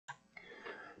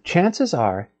Chances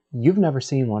are you've never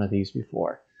seen one of these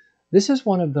before. This is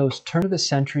one of those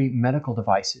turn-of-the-century medical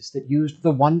devices that used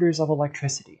the wonders of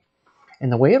electricity.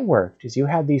 And the way it worked is you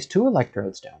had these two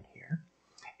electrodes down here,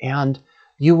 and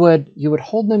you would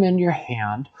hold them in your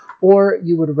hand, or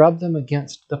you would rub them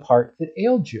against the part that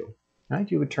ailed you. Right?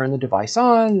 You would turn the device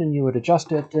on and you would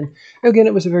adjust it, and again,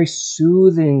 it was a very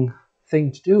soothing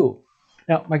thing to do.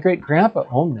 Now, my great-grandpa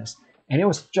owned this, and it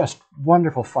was just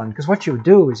wonderful fun, because what you would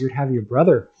do is you'd have your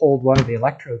brother hold one of the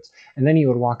electrodes, and then you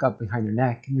would walk up behind your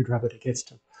neck and you'd rub it against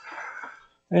him.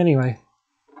 Anyway,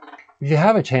 if you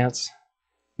have a chance,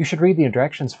 you should read the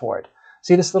directions for it.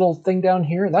 See this little thing down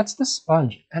here? That's the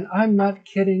sponge, and I'm not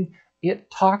kidding.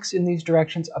 It talks in these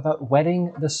directions about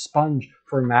wetting the sponge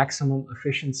for maximum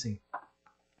efficiency.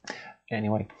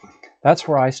 Anyway, that's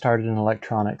where I started in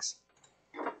electronics.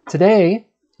 Today,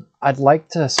 I'd like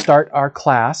to start our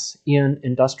class in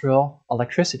industrial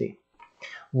electricity.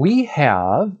 We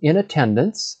have in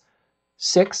attendance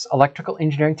 6 electrical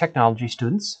engineering technology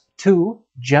students, 2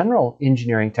 general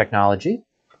engineering technology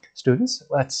students.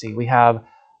 Let's see, we have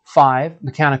 5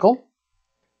 mechanical,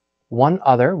 1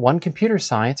 other, 1 computer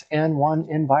science, and 1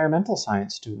 environmental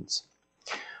science students.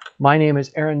 My name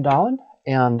is Aaron Dolland,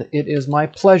 and it is my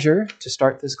pleasure to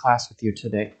start this class with you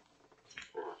today.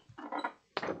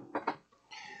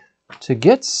 To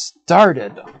get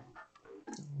started,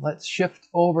 let's shift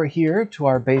over here to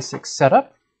our basic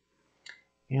setup,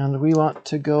 and we want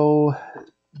to go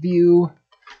view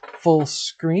full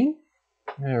screen.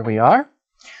 There we are.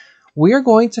 We are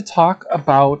going to talk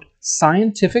about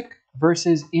scientific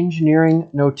versus engineering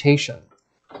notation.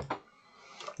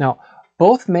 Now,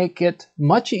 both make it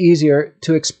much easier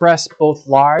to express both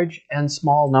large and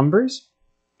small numbers,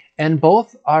 and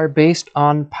both are based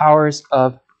on powers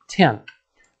of 10.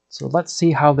 So let's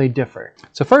see how they differ.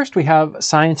 So first we have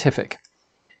scientific.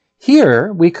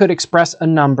 Here we could express a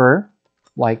number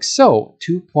like so,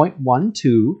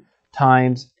 2.12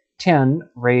 times 10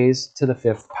 raised to the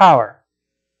 5th power.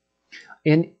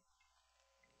 In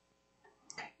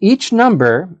each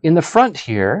number in the front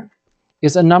here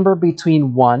is a number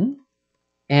between 1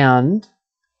 and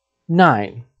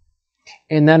 9.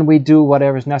 And then we do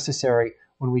whatever is necessary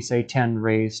when we say 10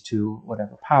 raised to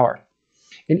whatever power.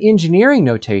 In engineering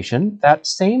notation, that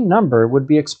same number would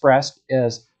be expressed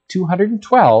as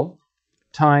 212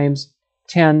 times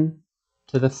 10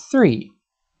 to the 3.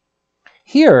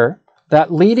 Here,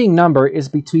 that leading number is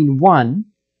between 1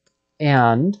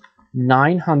 and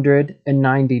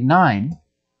 999.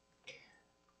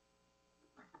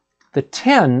 The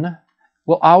 10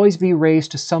 will always be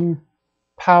raised to some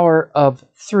power of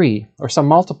 3, or some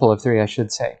multiple of 3, I should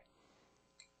say.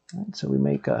 So we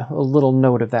make a little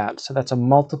note of that. So that's a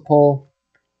multiple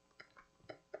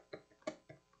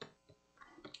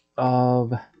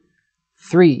of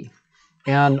 3.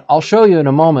 And I'll show you in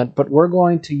a moment, but we're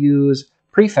going to use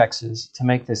prefixes to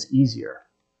make this easier.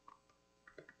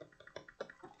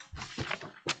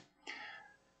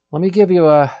 Let me give you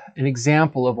an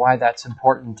example of why that's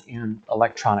important in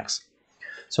electronics.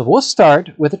 So we'll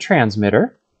start with a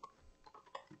transmitter.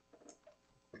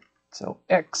 So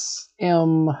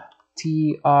XMTR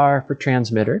for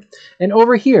transmitter. And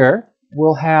over here,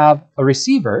 we'll have a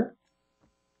receiver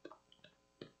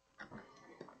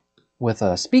with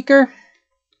a speaker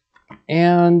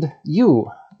and you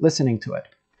listening to it.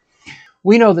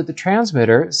 We know that the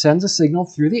transmitter sends a signal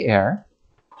through the air,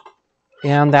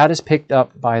 and that is picked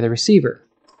up by the receiver.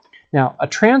 Now, a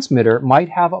transmitter might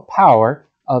have a power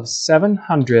of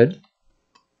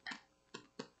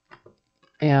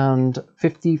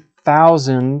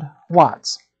 750,000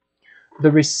 watts.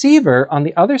 The receiver on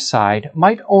the other side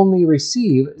might only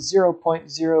receive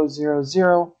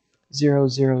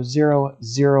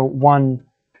 0.0000001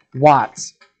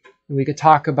 watts. And we could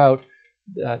talk about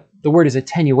the word is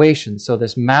attenuation, so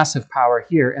this massive power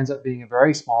here ends up being a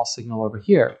very small signal over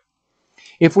here.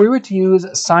 If we were to use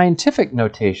scientific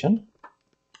notation,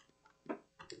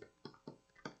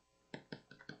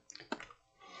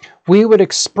 we would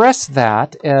express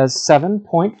that as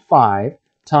 7.5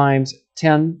 times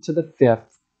 10 to the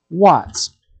 5th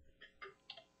watts.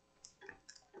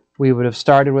 We would have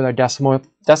started with our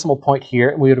decimal point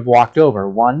here, and we would have walked over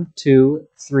 1, 2,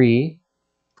 3,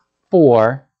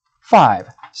 4, 5.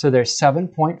 So there's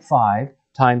 7.5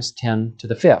 times 10 to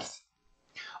the 5th.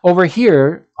 Over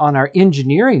here on our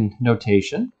engineering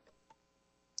notation,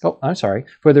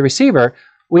 for the receiver,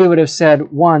 we would have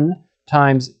said 1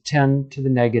 times 10 to the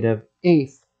negative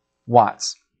 8th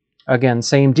watts. Again,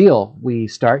 same deal. We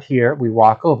start here, we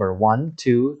walk over 1,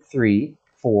 2, 3,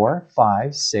 4,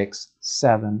 5, 6,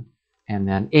 7, and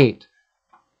then 8.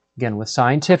 Again, with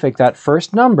scientific, that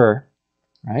first number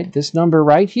right? This number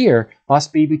right here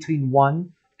must be between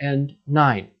 1 and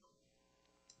 9.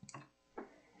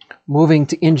 Moving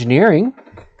to engineering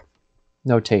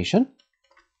notation.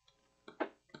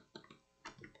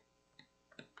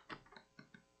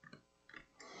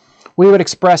 We would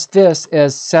express this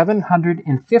as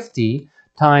 750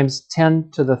 times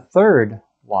 10 to the third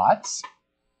watts.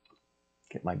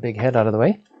 Get my big head out of the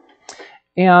way.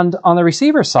 And on the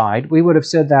receiver side, we would have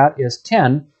said that is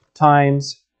 10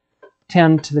 times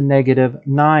 10 to the negative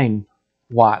 9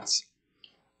 watts.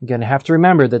 Again, I have to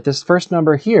remember that this first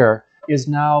number here is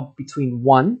now between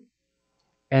 1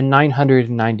 and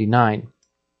 999.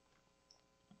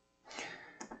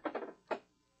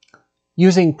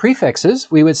 Using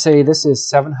prefixes, we would say this is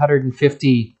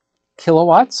 750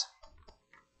 kilowatts,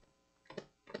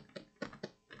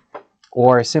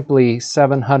 or simply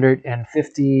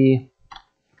 750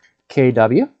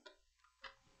 kW.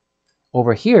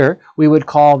 Over here, we would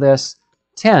call this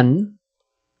 10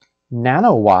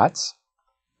 nanowatts,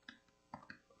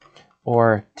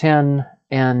 or 10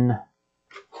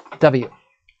 NW.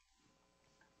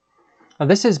 Now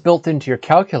this is built into your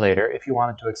calculator if you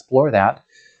wanted to explore that.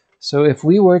 So if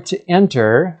we were to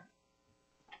enter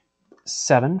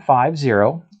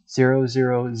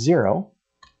 750,000,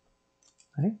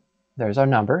 okay, there's our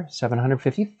number,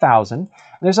 750,000.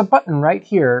 There's a button right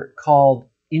here called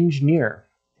Engineer.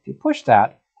 If you push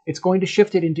that, it's going to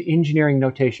shift it into engineering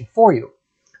notation for you.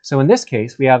 So in this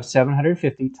case, we have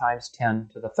 750 times 10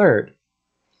 to the third.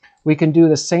 We can do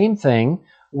the same thing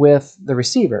with the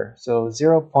receiver. So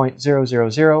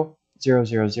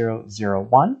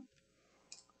 0.000000001.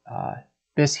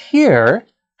 This here,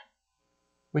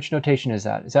 which notation is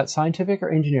that? Is that scientific or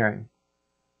engineering?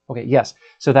 Okay, yes.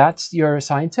 So that's your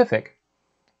scientific.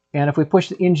 And if we push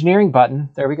the engineering button,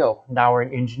 there we go. Now we're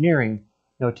in engineering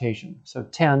notation. So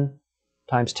 10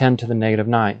 times 10 to the negative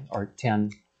 9, or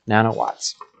 10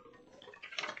 nanowatts.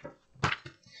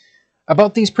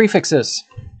 About these prefixes,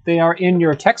 they are in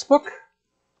your textbook,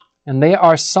 and they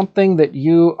are something that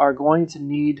you are going to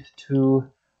need to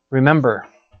remember,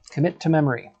 commit to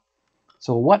memory.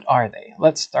 So what are they?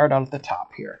 Let's start out at the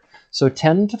top here. So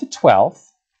 10 to the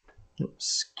 12th,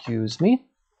 excuse me,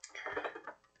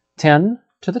 10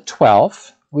 to the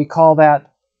 12th, we call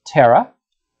that tera,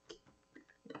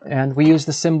 and we use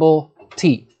the symbol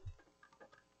T.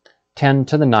 10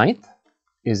 to the 9th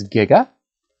is giga,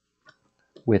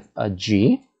 with a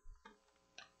G.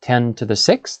 10 to the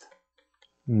 6th,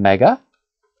 mega,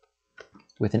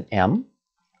 with an M.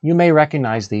 You may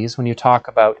recognize these when you talk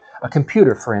about a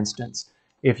computer, for instance.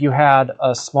 If you had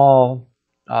a small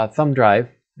thumb drive,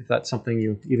 if that's something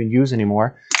you even use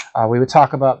anymore, we would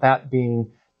talk about that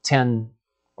being 10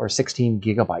 or 16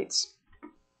 gigabytes.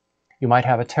 You might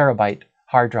have a terabyte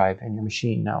hard drive in your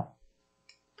machine now.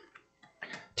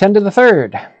 10 to the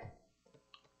third,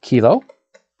 kilo,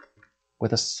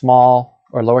 with a small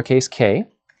or lowercase k.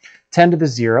 10 to the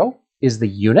 0 is the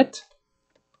unit.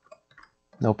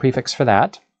 No prefix for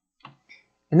that.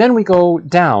 And then we go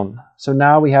down. So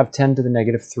now we have 10 to the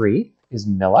negative 3 is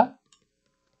milli,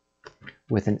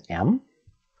 with an M,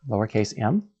 lowercase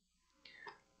m.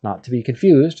 Not to be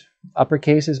confused.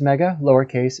 Uppercase is mega,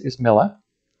 lowercase is milli.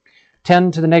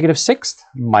 10 to the negative 6th,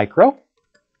 micro,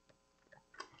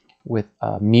 with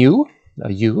a mu,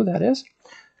 a u that is.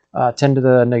 10 to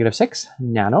the negative 6,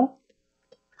 nano,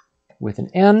 with an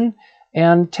n.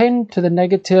 And 10 to the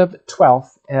negative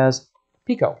 12th as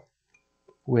pico,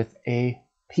 with a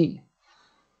p.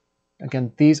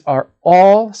 Again, these are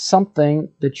all something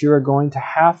that you are going to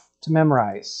have to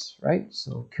memorize, right?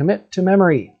 So commit to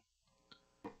memory.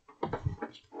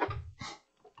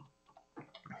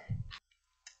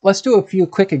 Let's do a few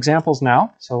quick examples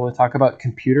now. So we'll talk about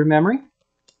computer memory.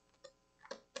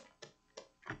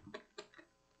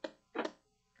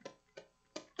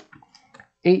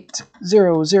 Eight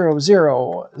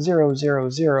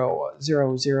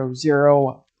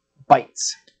 0.000000000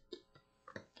 bytes.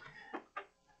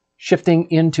 Shifting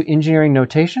into engineering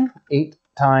notation, 8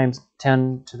 times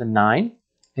 10 to the 9.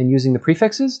 And using the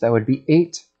prefixes, that would be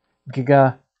 8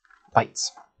 gigabytes. We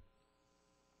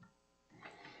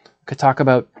could talk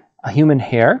about a human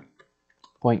hair,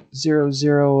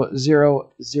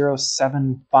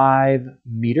 0.000075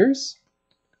 meters.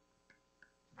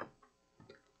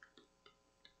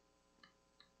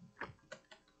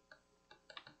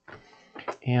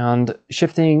 And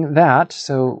shifting that,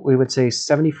 so we would say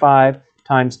 75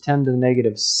 times 10 to the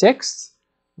negative 6th.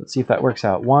 Let's see if that works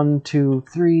out. 1, 2,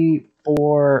 3,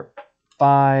 4,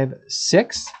 5,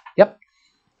 6. Yep.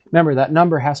 Remember, that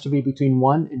number has to be between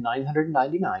 1 and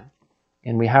 999.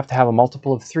 And we have to have a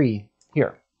multiple of 3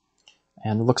 here.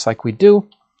 And it looks like we do.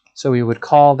 So we would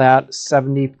call that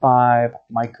 75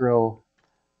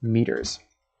 micrometers.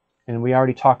 And we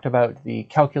already talked about the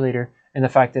calculator and the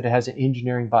fact that it has an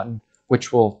engineering button,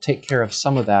 which will take care of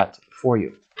some of that for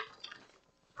you.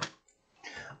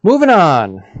 Moving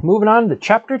on to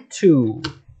chapter 2.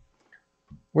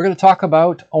 We're going to talk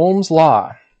about Ohm's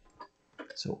law.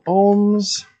 So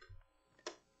Ohm's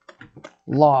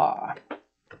law.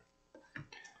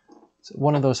 It's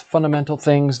one of those fundamental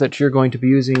things that you're going to be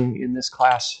using in this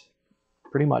class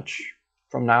pretty much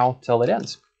from now till it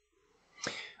ends.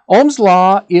 Ohm's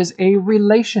law is a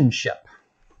relationship.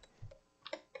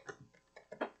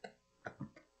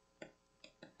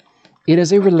 It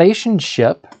is a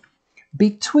relationship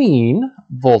between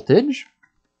voltage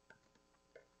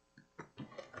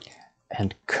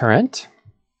and current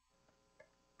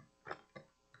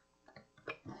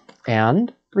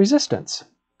and resistance.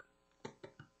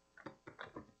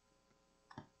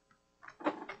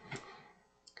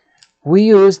 We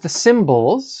use the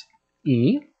symbols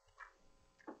E,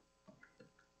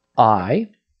 I,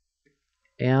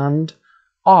 and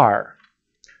R.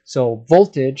 So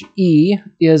voltage, E,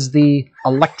 is the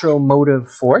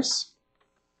electromotive force.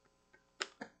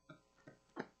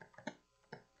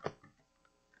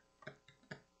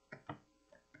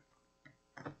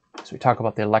 So we talk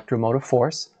about the electromotive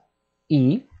force,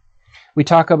 E. We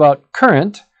talk about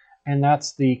current, and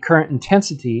that's the current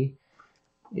intensity.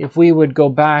 If we would go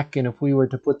back and if we were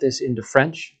to put this into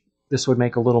French, this would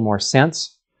make a little more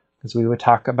sense, because we would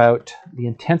talk about the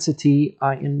intensity,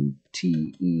 I-N-T-E-N-S-I-T-E,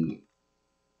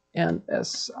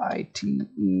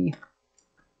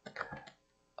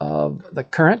 of the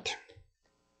current.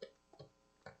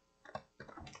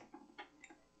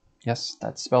 Yes,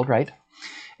 that's spelled right.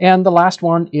 And the last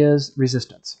one is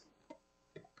resistance.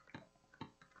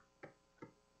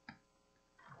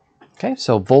 Okay,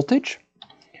 so voltage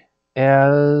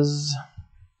as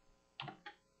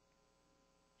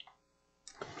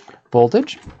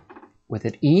voltage with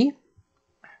an E,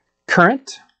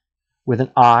 current with an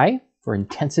I for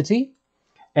intensity,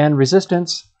 and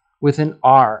resistance with an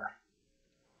R.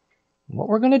 What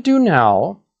we're going to do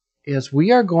now is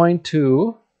we are going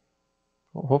to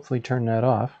hopefully turn that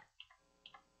off.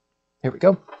 Here we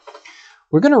go.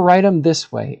 We're going to write them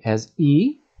this way as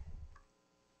E,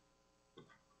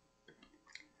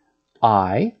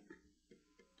 I,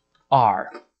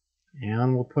 R.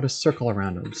 And we'll put a circle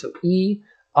around them. So E,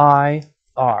 I,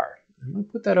 R. I'm going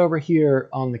to put that over here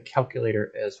on the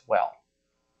calculator as well.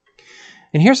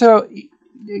 And here's how,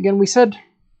 again, we said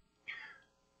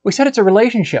it's a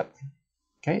relationship.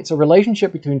 Okay, it's a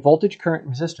relationship between voltage, current, and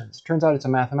resistance. Turns out it's a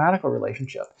mathematical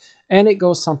relationship. And it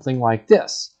goes something like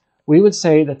this. We would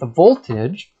say that the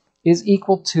voltage is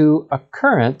equal to a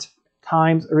current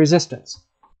times a resistance.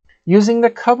 Using the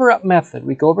cover-up method,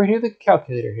 we go over here to the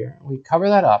calculator here, we cover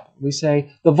that up. We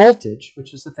say the voltage,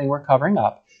 which is the thing we're covering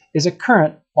up, is a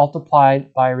current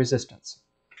multiplied by a resistance.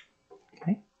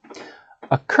 Okay.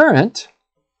 A current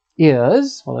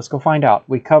is, well, let's go find out.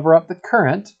 We cover up the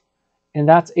current, and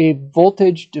that's a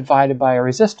voltage divided by a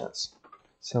resistance.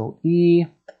 So E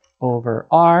over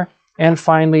R. And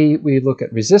finally, we look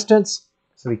at resistance.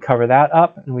 So we cover that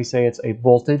up, and we say it's a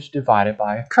voltage divided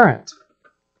by a current.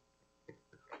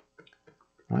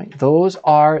 All right, those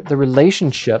are the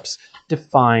relationships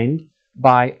defined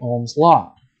by Ohm's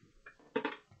law.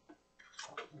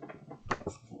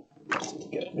 Let's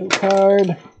get a new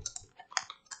card.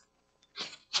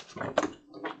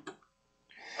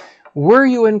 Were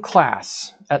you in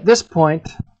class? At this point,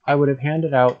 I would have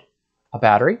handed out a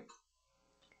battery,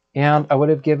 and I would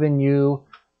have given you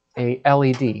a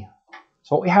LED.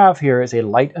 So what we have here is a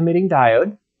light-emitting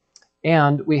diode,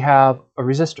 and we have a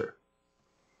resistor.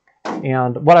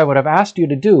 And what I would have asked you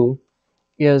to do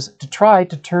is to try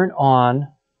to turn on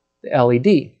the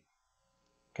LED.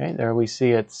 Okay, there we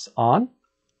see it's on.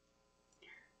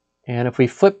 And if we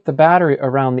flip the battery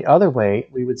around the other way,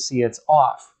 we would see it's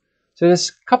off. So there's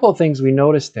a couple of things we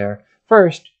noticed there.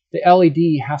 First, the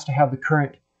LED has to have the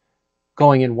current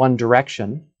going in one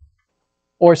direction.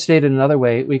 Or stated another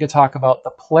way, we could talk about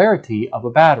the polarity of a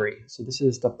battery. So this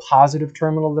is the positive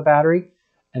terminal of the battery,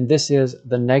 and this is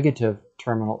the negative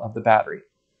terminal of the battery.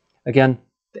 Again,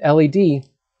 the LED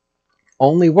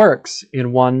only works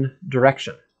in one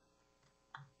direction.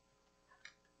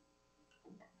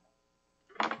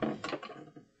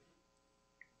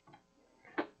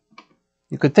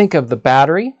 You could think of the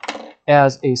battery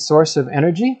as a source of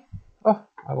energy. Oh,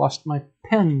 I lost my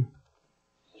pen.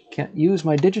 Can't use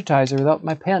my digitizer without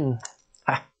my pen.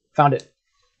 Ah, found it.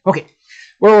 Okay,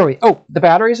 where were we? Oh, the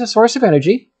battery is a source of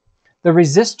energy. The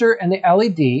resistor and the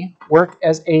LED work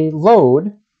as a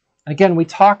load. Again, we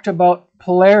talked about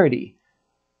polarity.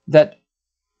 that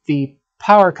the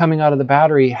power coming out of the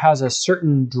battery has a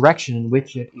certain direction in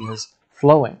which it is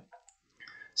flowing.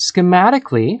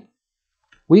 Schematically,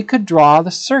 we could draw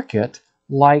the circuit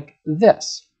like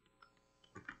this.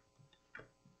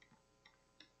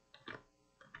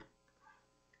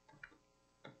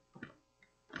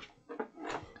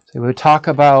 So we would talk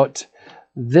about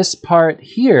this part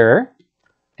here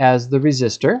as the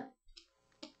resistor,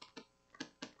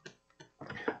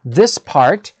 this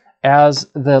part as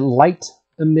the light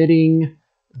emitting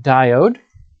diode,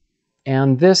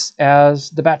 and this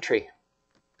as the battery.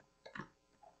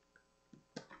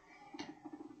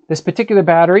 This particular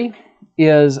battery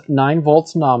is 9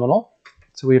 volts nominal,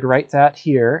 so we'd write that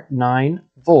here, 9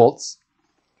 volts.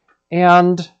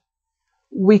 And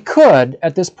we could,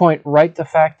 at this point, write the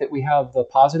fact that we have the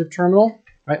positive terminal,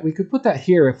 right? We could put that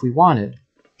here if we wanted.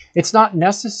 It's not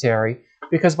necessary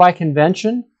because by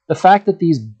convention, the fact that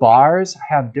these bars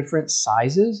have different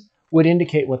sizes would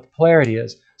indicate what the polarity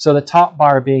is. So the top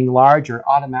bar being larger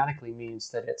automatically means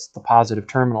that it's the positive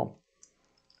terminal.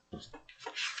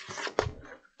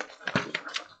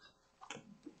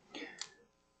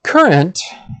 Current,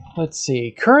 let's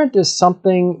see, current is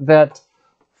something that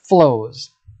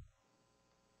flows.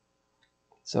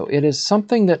 So it is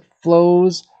something that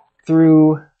flows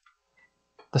through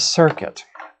the circuit.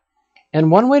 And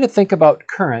one way to think about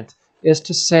current is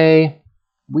to say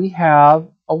we have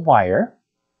a wire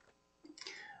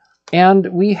and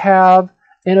we have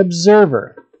an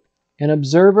observer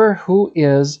who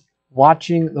is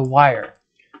watching the wire.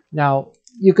 Now,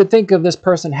 you could think of this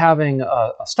person having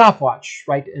a stopwatch,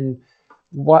 right, and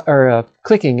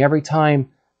clicking every time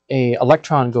an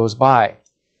electron goes by.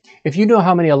 If you know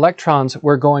how many electrons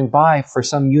were going by for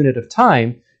some unit of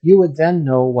time, you would then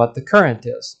know what the current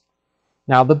is.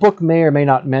 Now, the book may or may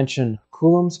not mention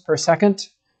coulombs per second,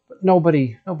 but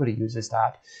nobody uses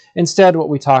that. Instead, what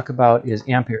we talk about is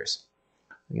amperes.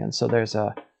 Again, so there's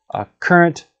a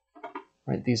current,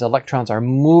 right? These electrons are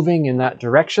moving in that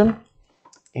direction,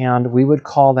 and we would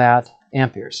call that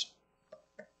amperes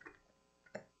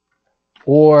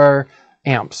or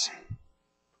amps.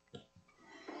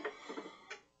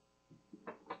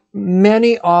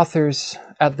 Many authors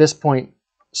at this point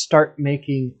start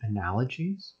making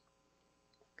analogies.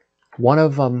 One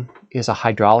of them is a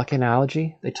hydraulic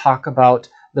analogy. They talk about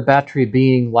the battery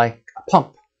being like a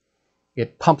pump.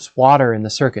 It pumps water in the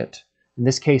circuit. In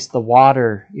this case, the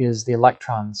water is the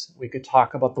electrons. We could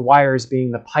talk about the wires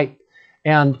being the pipe,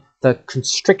 and the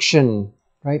constriction,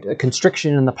 right? A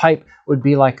constriction in the pipe would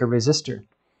be like a resistor.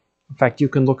 In fact, you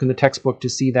can look in the textbook to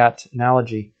see that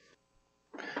analogy.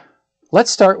 Let's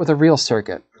start with a real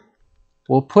circuit.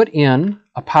 We'll put in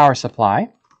a power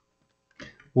supply.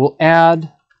 We'll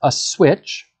add a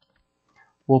switch.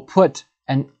 We'll put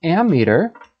an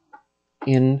ammeter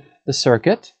in the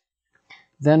circuit.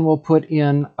 Then we'll put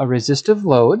in a resistive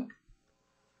load.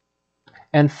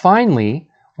 And finally,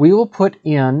 we will put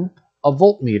in a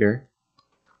voltmeter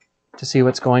to see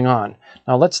what's going on.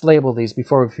 Now let's label these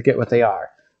before we forget what they are.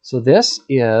 So this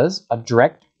is a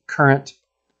direct current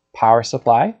power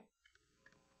supply.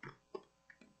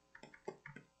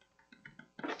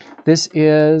 This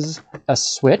is a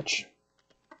switch.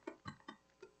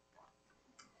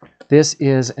 This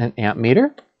is an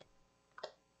ammeter.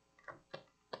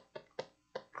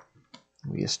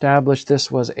 We established this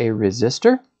was a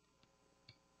resistor.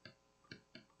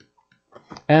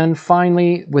 And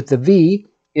finally, with the V,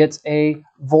 it's a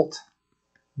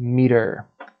voltmeter.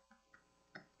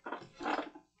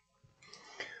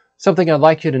 Something I'd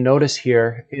like you to notice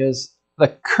here is the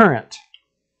current.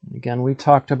 Again, we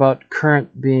talked about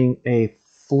current being a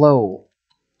flow.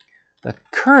 The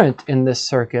current in this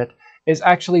circuit is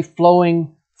actually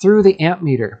flowing through the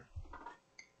ammeter,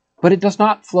 but it does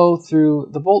not flow through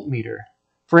the voltmeter.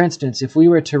 For instance, if we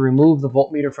were to remove the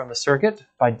voltmeter from the circuit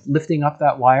by lifting up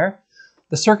that wire,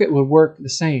 the circuit would work the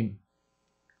same.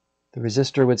 The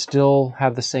resistor would still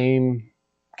have the same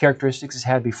characteristics as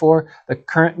had before. The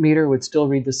current meter would still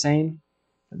read the same.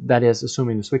 That is,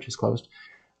 assuming the switch is closed.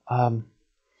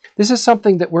 This is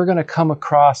something that we're going to come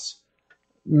across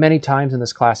many times in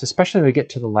this class, especially when we get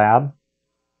to the lab.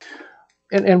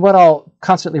 And what I'll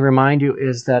constantly remind you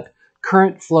is that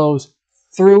current flows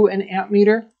through an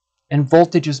ammeter and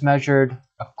voltage is measured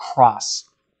across.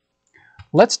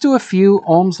 Let's do a few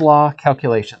Ohm's law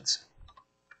calculations.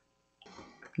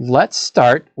 Let's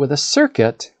start with a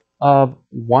circuit of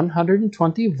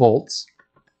 120 volts.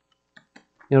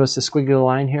 Notice the squiggly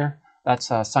line here? That's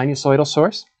a sinusoidal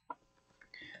source.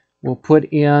 We'll put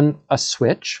in a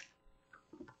switch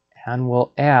and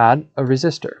we'll add a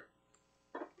resistor.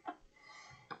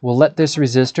 We'll let this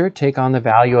resistor take on the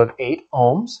value of 8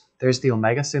 ohms. there's the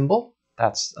omega symbol.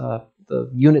 That's the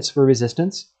units for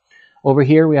resistance. Over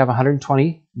here we have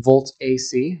 120 volts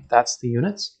AC. That's the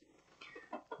units.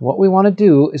 What we want to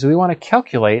do is we want to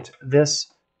calculate this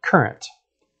current.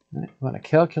 We want to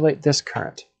calculate this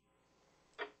current.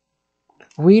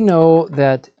 We know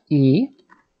that E,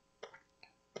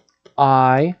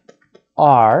 I,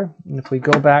 R, and if we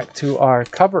go back to our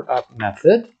cover-up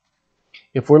method,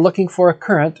 if we're looking for a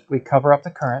current, we cover up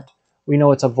the current. We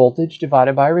know it's a voltage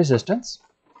divided by resistance.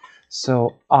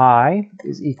 So I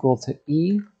is equal to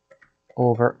E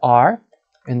over R.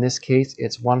 In this case,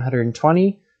 it's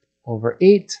 120 over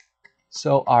 8.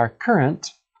 So our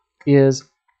current is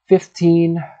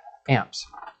 15 amps.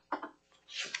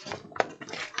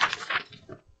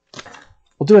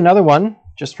 We'll do another one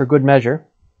just for good measure.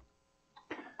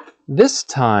 This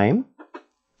time,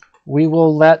 we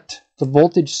will let the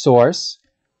voltage source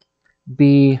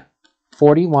be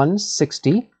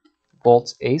 4160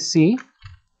 volts AC.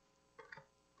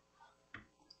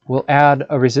 We'll add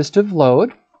a resistive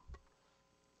load,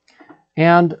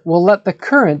 and we'll let the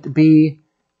current be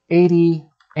 80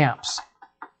 amps.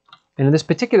 And in this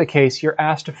particular case, you're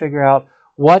asked to figure out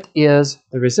what is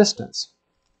the resistance.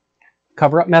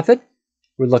 Cover-up method,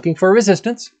 we're looking for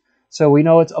resistance. So we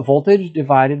know it's a voltage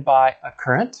divided by a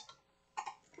current.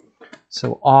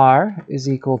 So R is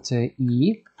equal to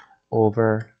E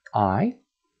over I,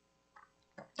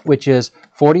 which is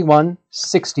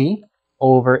 4160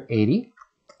 over 80,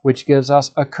 which gives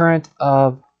us a current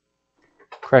of,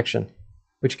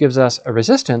 which gives us a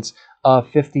resistance of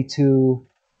 52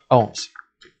 ohms.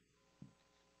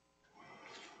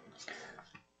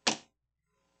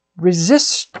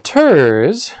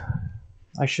 Resistors,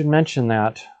 I should mention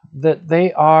that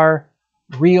they are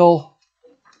real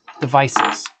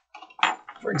devices.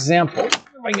 For example, if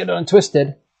I get it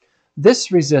untwisted, this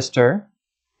resistor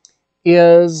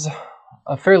is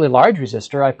a fairly large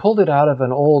resistor. I pulled it out of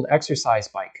an old exercise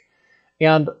bike.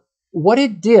 And what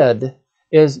it did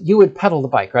is you would pedal the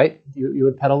bike, right? You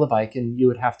would pedal the bike and you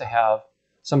would have to have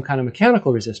some kind of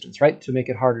mechanical resistance, right, to make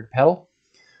it harder to pedal.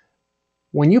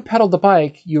 When you pedaled the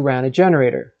bike, you ran a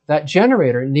generator. That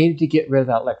generator needed to get rid of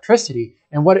that electricity,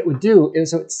 and what it would do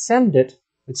is it would send that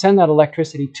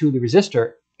electricity to the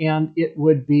resistor, and it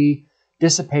would be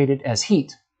dissipated as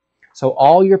heat. So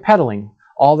all your pedaling,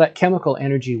 all that chemical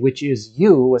energy, which is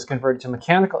you, was converted to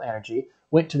mechanical energy,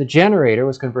 went to the generator,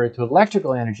 was converted to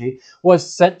electrical energy,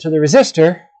 was sent to the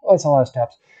resistor. Oh, that's a lot of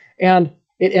steps. And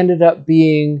it ended up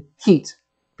being heat,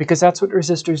 because that's what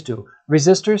resistors do.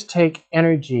 Resistors take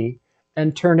energy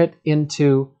and turn it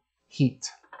into heat.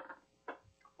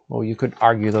 Well, you could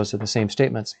argue those are the same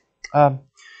statements.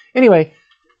 Anyway,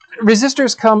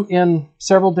 resistors come in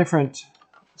several different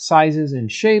sizes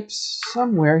and shapes.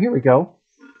 Somewhere, here we go.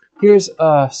 Here's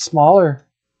a smaller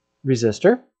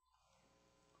resistor.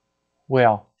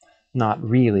 Well, not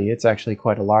really. It's actually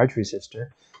quite a large resistor.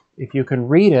 If you can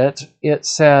read it, it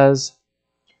says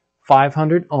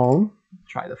 500 ohm.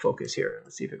 Try the focus here.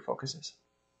 Let's see if it focuses.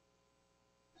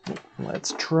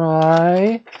 Let's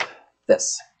try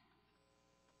this.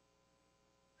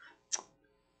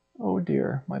 Oh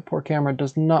dear, my poor camera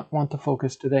does not want to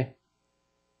focus today.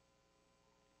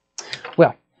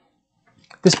 Well,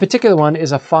 this particular one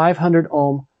is a 500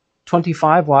 ohm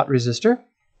 25 watt resistor.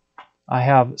 I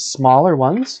have smaller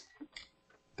ones.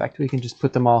 In fact, we can just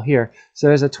put them all here. So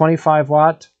there's a 25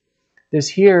 watt. This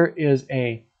here is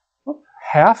a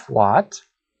half watt.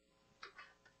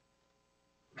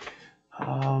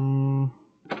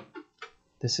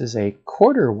 This is a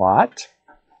quarter watt.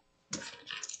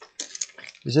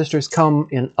 Resistors come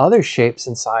in other shapes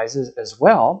and sizes as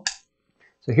well.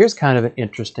 So here's kind of an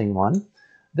interesting one.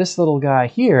 This little guy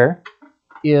here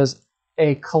is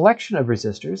a collection of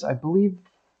resistors. I believe,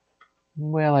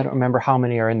 well, I don't remember how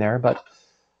many are in there, but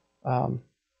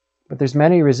there's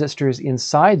many resistors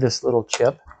inside this little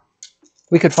chip.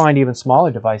 We could find even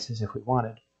smaller devices if we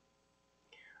wanted.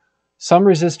 Some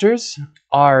resistors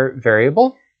are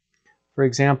variable. For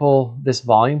example, this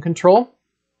volume control,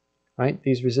 right?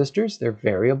 These resistors, they're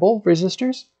variable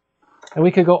resistors. And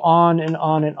we could go on and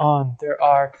on and on. There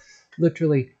are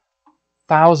literally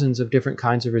thousands of different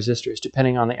kinds of resistors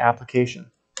depending on the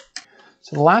application.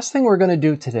 So the last thing we're going to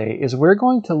do today is we're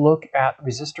going to look at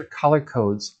resistor color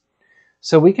codes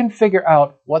so we can figure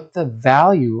out what the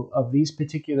value of these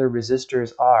particular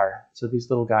resistors are. So these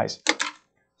little guys.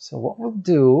 So what we'll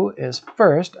do is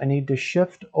first I need to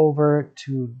shift over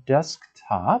to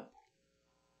desktop.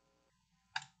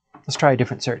 Let's try a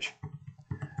different search.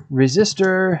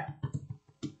 Resistor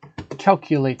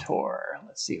calculator.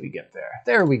 Let's see if we get there.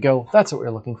 There we go. That's what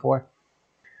we're looking for.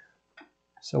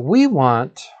 So we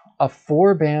want a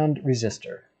 4-band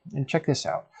resistor. And check this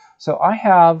out. So I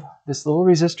have this little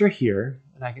resistor here,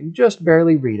 and I can just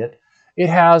barely read it. It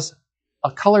has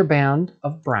a color band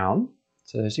of brown.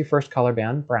 So there's your first color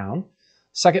band, brown.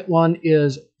 Second one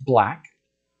is black.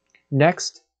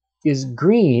 Next is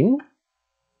green.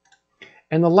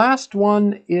 And the last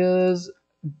one is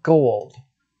gold.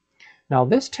 Now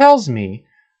this tells me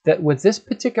that with this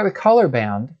particular color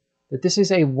band, that this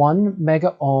is a 1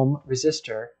 mega ohm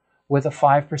resistor with a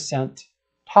 5%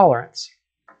 tolerance.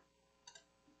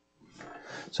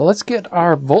 So let's get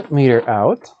our voltmeter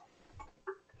out,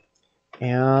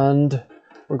 and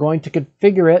we're going to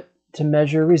configure it to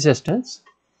measure resistance.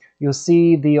 You'll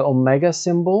see the omega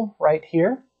symbol right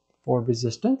here for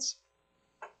resistance.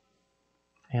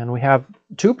 And we have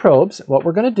two probes. What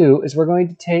we're going to do is we're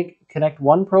going to connect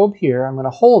one probe here. I'm going to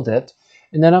hold it,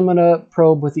 and then I'm going to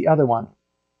probe with the other one.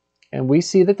 And we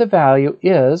see that the value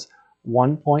is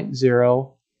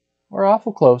 1.0, or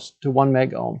awful close to 1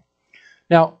 mega ohm.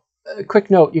 Now, a quick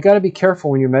note, you got to be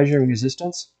careful when you're measuring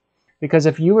resistance, because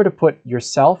if you were to put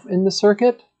yourself in the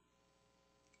circuit,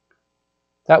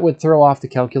 that would throw off the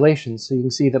calculations. So you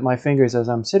can see that my fingers, as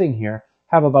I'm sitting here,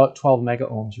 have about 12 mega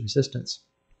ohms resistance.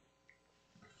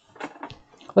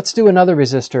 Let's do another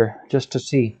resistor just to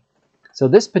see. So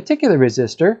this particular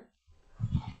resistor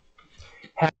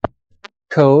has a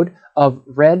code of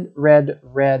red, red,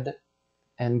 red,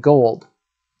 and gold.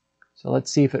 So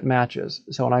let's see if it matches.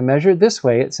 So when I measure it this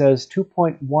way, it says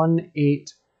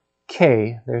 2.18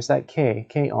 K. There's that K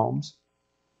ohms.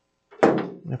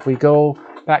 And if we go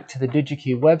back to the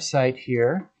DigiKey website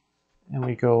here, and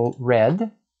we go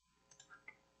red,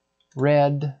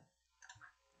 red,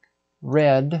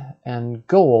 red, and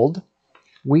gold,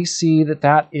 we see that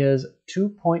that is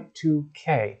 2.2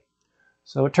 K.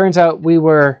 So it turns out we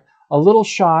were a little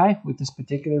shy with this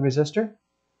particular resistor.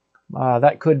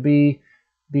 That could be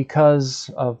because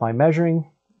of my measuring,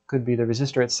 could be the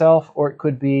resistor itself, or it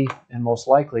could be, and most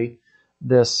likely,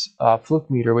 this fluke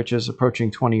meter, which is approaching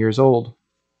 20 years old.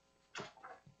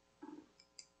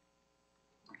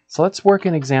 So let's work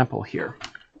an example here.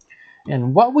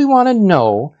 And what we want to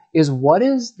know is what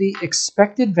is the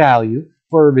expected value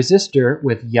for a resistor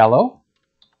with yellow,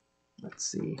 let's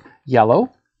see,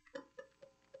 yellow,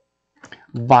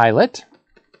 violet,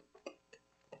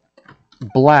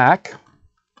 black,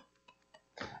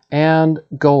 and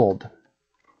gold.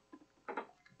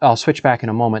 I'll switch back in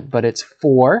a moment, but it's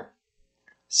 4,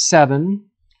 7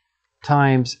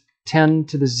 times 10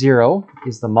 to the 0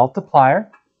 is the multiplier,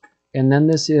 and then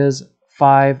this is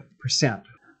 5%.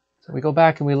 So we go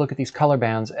back and we look at these color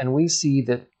bands, and we see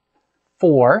that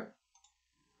 4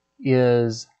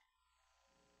 is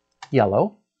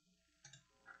yellow,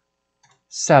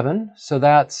 7, so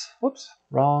that's, whoops,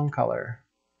 wrong color,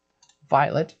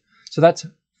 violet. So that's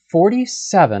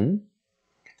 47,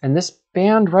 and this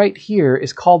band right here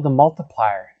is called the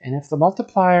multiplier. And if the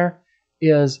multiplier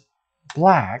is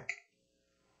black,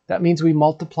 that means we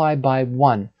multiply by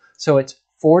 1. So it's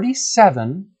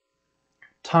 47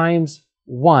 times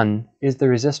 1 is the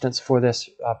resistance for this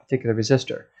particular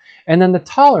resistor. And then the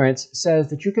tolerance says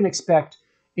that you can expect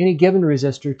any given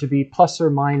resistor to be plus or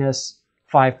minus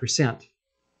 5%. And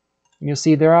you'll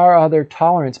see there are other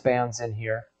tolerance bands in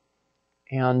here.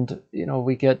 And, you know,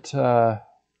 we get,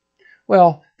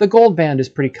 well, the gold band is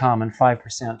pretty common,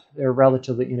 5%. They're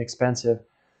relatively inexpensive.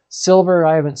 Silver,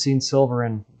 I haven't seen silver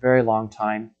in a very long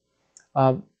time.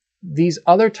 These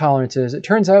other tolerances, it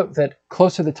turns out that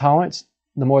closer the tolerance,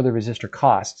 the more the resistor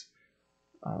costs.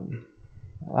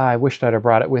 I wished I'd have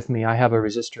brought it with me. I have a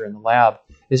resistor in the lab.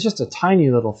 It's just a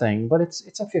tiny little thing, but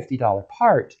it's a $50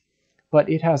 part. But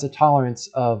it has a tolerance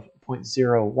of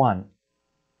 0.01.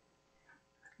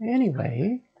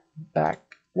 Anyway,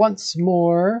 back once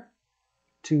more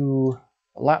to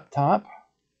the laptop.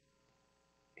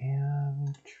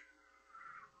 And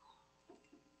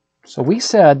so we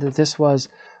said that this was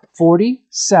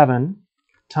 47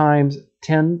 times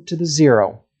 10 to the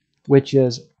 0, which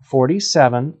is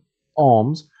 47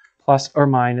 ohms plus or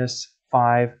minus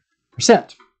 5%.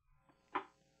 And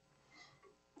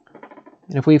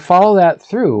if we follow that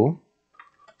through,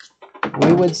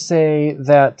 we would say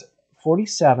that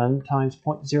 47 times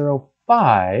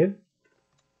 0.05,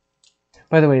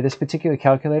 by the way, this particular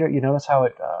calculator, you notice how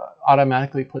it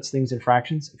automatically puts things in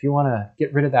fractions? If you want to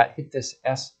get rid of that, hit this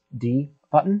SD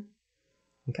button.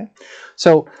 Okay,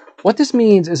 so what this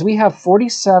means is we have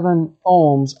 47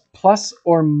 ohms plus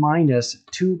or minus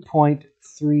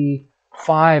 2.35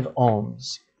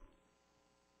 ohms.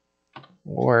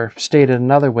 Or stated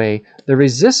another way, the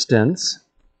resistance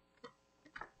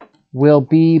will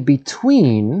be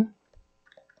between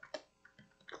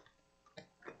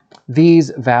these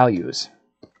values.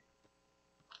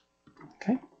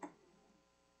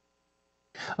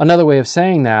 Another way of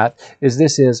saying that is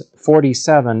this is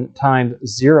 47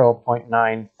 times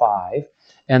 0.95,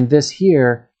 and this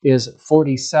here is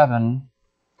 47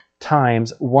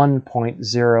 times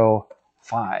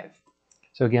 1.05.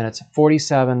 So again, it's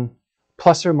 47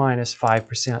 plus or minus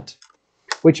 5%,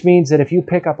 which means that if you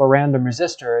pick up a random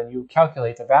resistor and you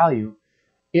calculate the value,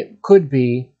 it could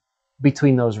be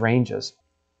between those ranges.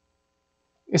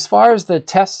 As far as the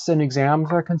tests and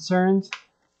exams are concerned,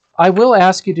 I will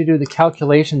ask you to do the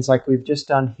calculations like we've just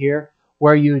done here,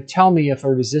 where you tell me if a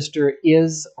resistor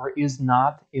is or is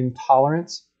not in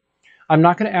tolerance. I'm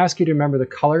not going to ask you to remember the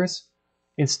colors.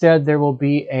 Instead, there will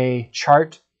be a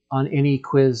chart on any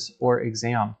quiz or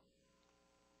exam.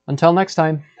 Until next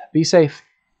time, be safe.